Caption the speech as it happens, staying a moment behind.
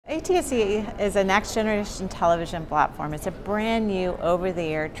ATSC is a next generation television platform. It's a brand new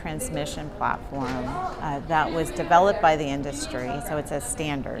over-the-air transmission platform that was developed by the industry, so it's a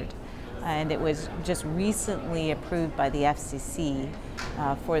standard. And it was just recently approved by the FCC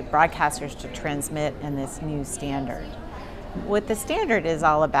for broadcasters to transmit in this new standard. What the standard is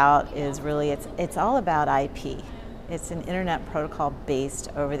all about is really, it's all about IP. It's an internet protocol based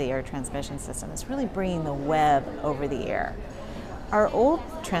over-the-air transmission system. It's really bringing the web over the air. Our old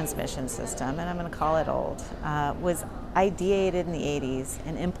transmission system, and I'm going to call it old, was ideated in the 80s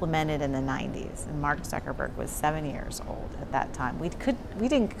and implemented in the 90s. And Mark Zuckerberg was 7 years old at that time. We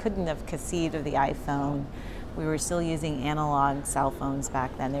couldn't have conceived of the iPhone. We were still using analog cell phones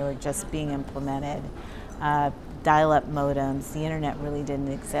back then. They were just being implemented. Dial-up modems, the internet really didn't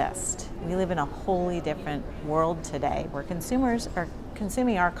exist. We live in a wholly different world today where consumers are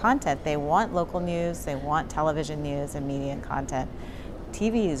consuming our content. They want local news, they want television news and media and content.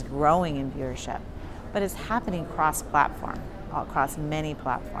 TV is growing in viewership, but it's happening cross-platform, across many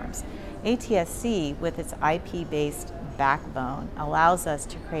platforms. ATSC, with its IP-based backbone, allows us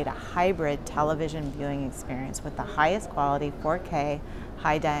to create a hybrid television viewing experience with the highest quality 4K,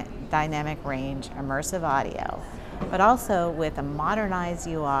 high dynamic range, immersive audio, but also with a modernized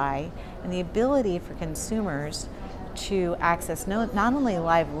UI and the ability for consumers to access not only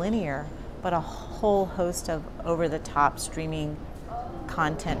live linear, but a whole host of over-the-top streaming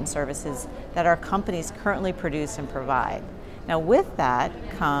content and services that our companies currently produce and provide. Now with that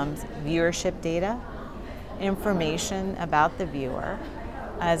comes viewership data, information about the viewer,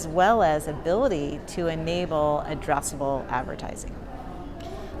 as well as ability to enable addressable advertising.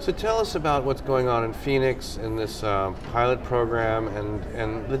 So tell us about what's going on in Phoenix in this pilot program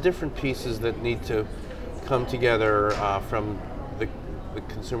and the different pieces that need to come together from the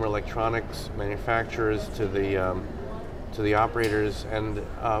consumer electronics manufacturers to the operators, and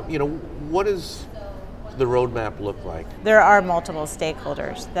what does the roadmap look like? There are multiple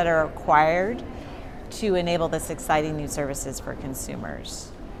stakeholders that are required to enable this exciting new services for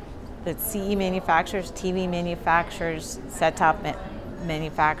consumers. The CE manufacturers, TV manufacturers, set-top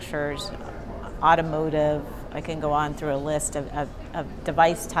manufacturers, automotive. I can go on through a list of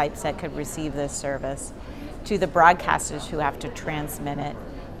device types that could receive this service, to the broadcasters who have to transmit it,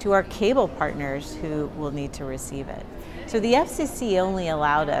 to our cable partners who will need to receive it. So the FCC only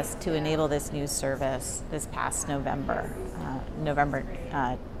allowed us to enable this new service this past November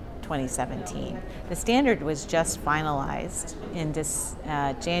 2017. The standard was just finalized in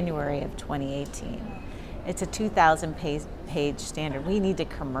January of 2018. It's a 2,000 page standard. We need to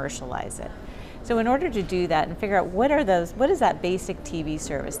commercialize it. So in order to do that and figure out what is that basic TV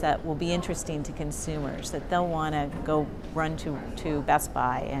service that will be interesting to consumers, that they'll want to go run to Best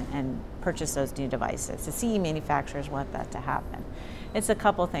Buy and purchase those new devices. The CE manufacturers want that to happen. It's a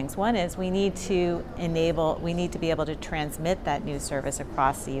couple things. One is we need to be able to transmit that new service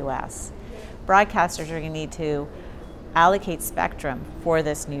across the US. Broadcasters are going to need to allocate spectrum for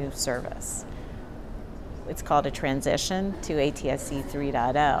this new service. It's called a transition to ATSC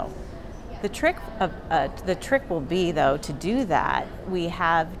 3.0. The trick will be, though, to do that, we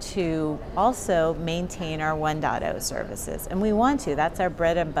have to also maintain our 1.0 services. And we want to. That's our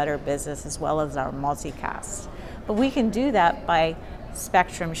bread and butter business, as well as our multicast. But we can do that by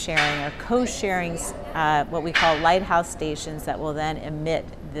spectrum sharing or co-sharing what we call lighthouse stations that will then emit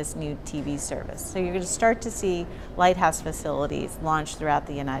this new TV service. So you're going to start to see lighthouse facilities launched throughout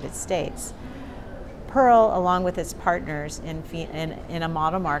the United States. Pearl, along with its partners in a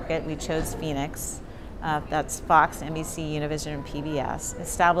model market, we chose Phoenix, that's Fox, NBC, Univision, and PBS,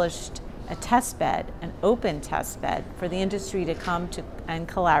 established a test bed, an open test bed for the industry to come to and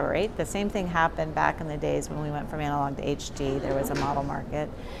collaborate. The same thing happened back in the days when we went from analog to HD. There was a model market.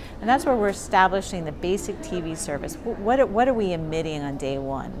 And that's where we're establishing the basic TV service. What are we emitting on day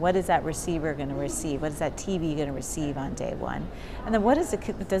one? What is that receiver going to receive? What is that TV going to receive on day one? And then does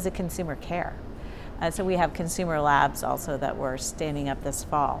the consumer care? So we have consumer labs also that we're standing up this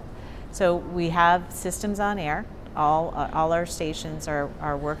fall. So we have systems on air. All our stations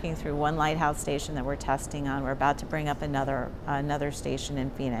are working through one Lighthouse station that we're testing on. We're about to bring up another station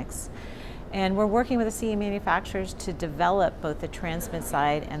in Phoenix. And we're working with the CE manufacturers to develop both the transmit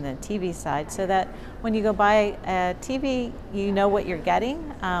side and the TV side so that when you go buy a TV, you know what you're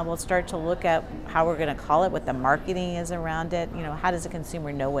getting. We'll start to look at how we're going to call it, what the marketing is around it. How does the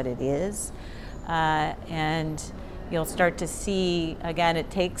consumer know what it is? And you'll start to see, again, it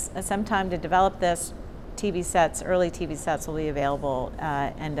takes some time to develop this. Early TV sets will be available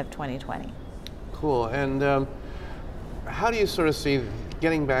end of 2020. Cool. And how do you sort of see,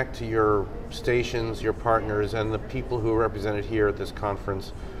 getting back to your stations, your partners, and the people who are represented here at this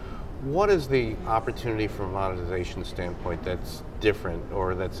conference, What is the opportunity from a monetization standpoint that's different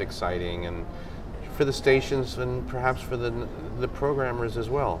or that's exciting, and for the stations and perhaps for the programmers as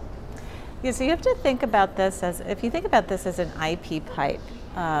well? Yeah, so you have to think about this as, if you think about this as an IP pipe,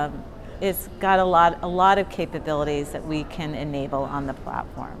 it's got a lot of capabilities that we can enable on the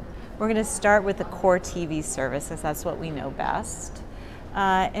platform. We're going to start with the core TV services. That's what we know best.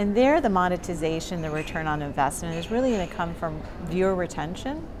 And there, the monetization, the return on investment is really going to come from viewer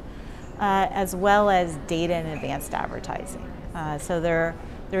retention, as well as data and advanced advertising. So there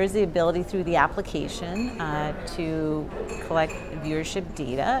is the ability through the application to collect viewership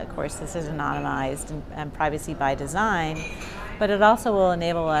data. Of course, this is anonymized and privacy by design, but it also will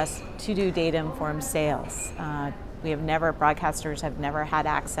enable us to do data-informed sales. Broadcasters have never had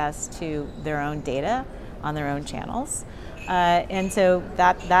access to their own data on their own channels. And so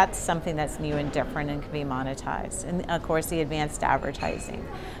that's something that's new and different and can be monetized. And of course, the advanced advertising.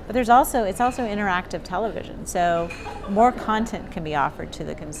 But it's also interactive television, so more content can be offered to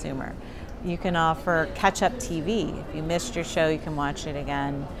the consumer. You can offer catch-up TV. If you missed your show, you can watch it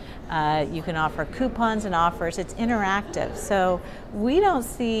again. You can offer coupons and offers. It's interactive. So we don't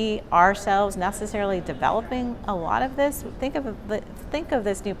see ourselves necessarily developing a lot of this. Think of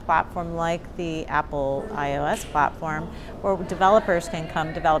this new platform like the Apple iOS platform, where developers can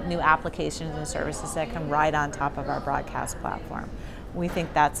come develop new applications and services that can ride on top of our broadcast platform. We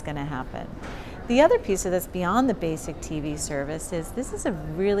think that's going to happen. The other piece of this, beyond the basic TV service, is this is a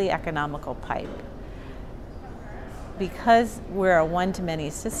really economical pipe. Because we're a one-to-many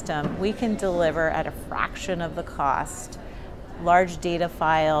system, we can deliver at a fraction of the cost large data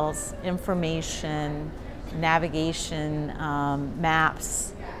files, information, navigation,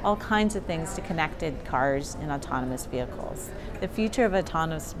 maps, all kinds of things to connected cars and autonomous vehicles. The future of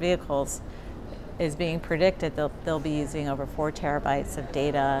autonomous vehicles is being predicted. They'll be using over 4 terabytes of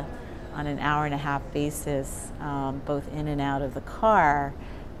data on an hour-and-a-half basis, both in and out of the car.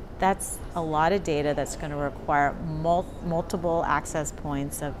 That's a lot of data that's going to require multiple access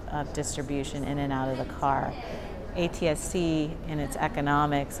points of distribution in and out of the car. ATSC, in its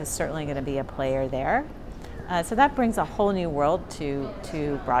economics, is certainly going to be a player there. So that brings a whole new world to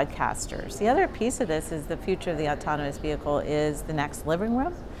broadcasters. The other piece of this is the future of the autonomous vehicle is the next living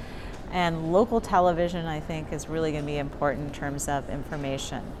room. And local television, I think, is really going to be important in terms of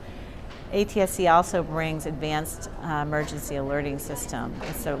information. ATSC also brings advanced emergency alerting system.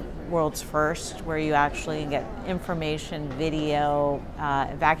 It's the world's first, where you actually get information, video,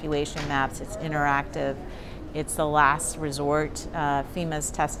 evacuation maps. It's interactive. It's the last resort.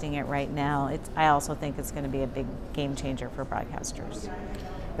 FEMA's testing it right now. I also think it's going to be a big game changer for broadcasters.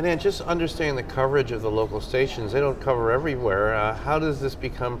 And then just understanding the coverage of the local stations, they don't cover everywhere. How does this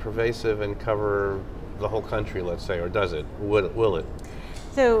become pervasive and cover the whole country, let's say, or does it? Will it?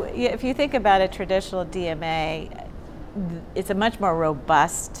 So if you think about a traditional DMA, it's a much more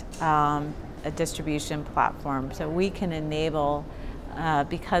robust distribution platform. So we can enable,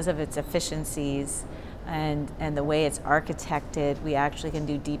 because of its efficiencies and the way it's architected, we actually can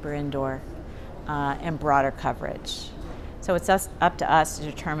do deeper indoor and broader coverage. So it's up to us to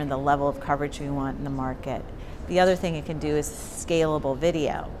determine the level of coverage we want in the market. The other thing it can do is scalable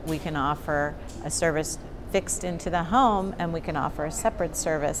video. We can offer a service fixed into the home, and we can offer a separate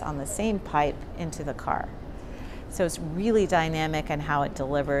service on the same pipe into the car. So it's really dynamic in how it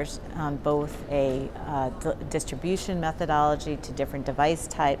delivers on both a distribution methodology to different device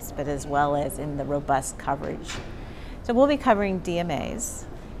types, but as well as in the robust coverage. So we'll be covering DMAs.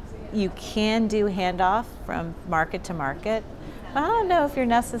 You can do handoff from market to market, but I don't know if you're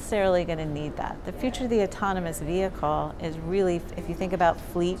necessarily going to need that. The future of the autonomous vehicle is really, if you think about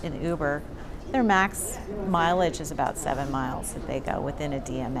fleet and Uber, their max mileage is about 7 miles that they go within a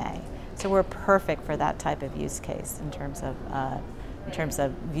DMA. So we're perfect for that type of use case in terms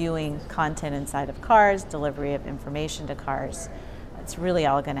of viewing content inside of cars, delivery of information to cars. It's really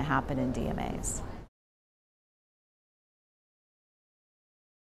all going to happen in DMAs.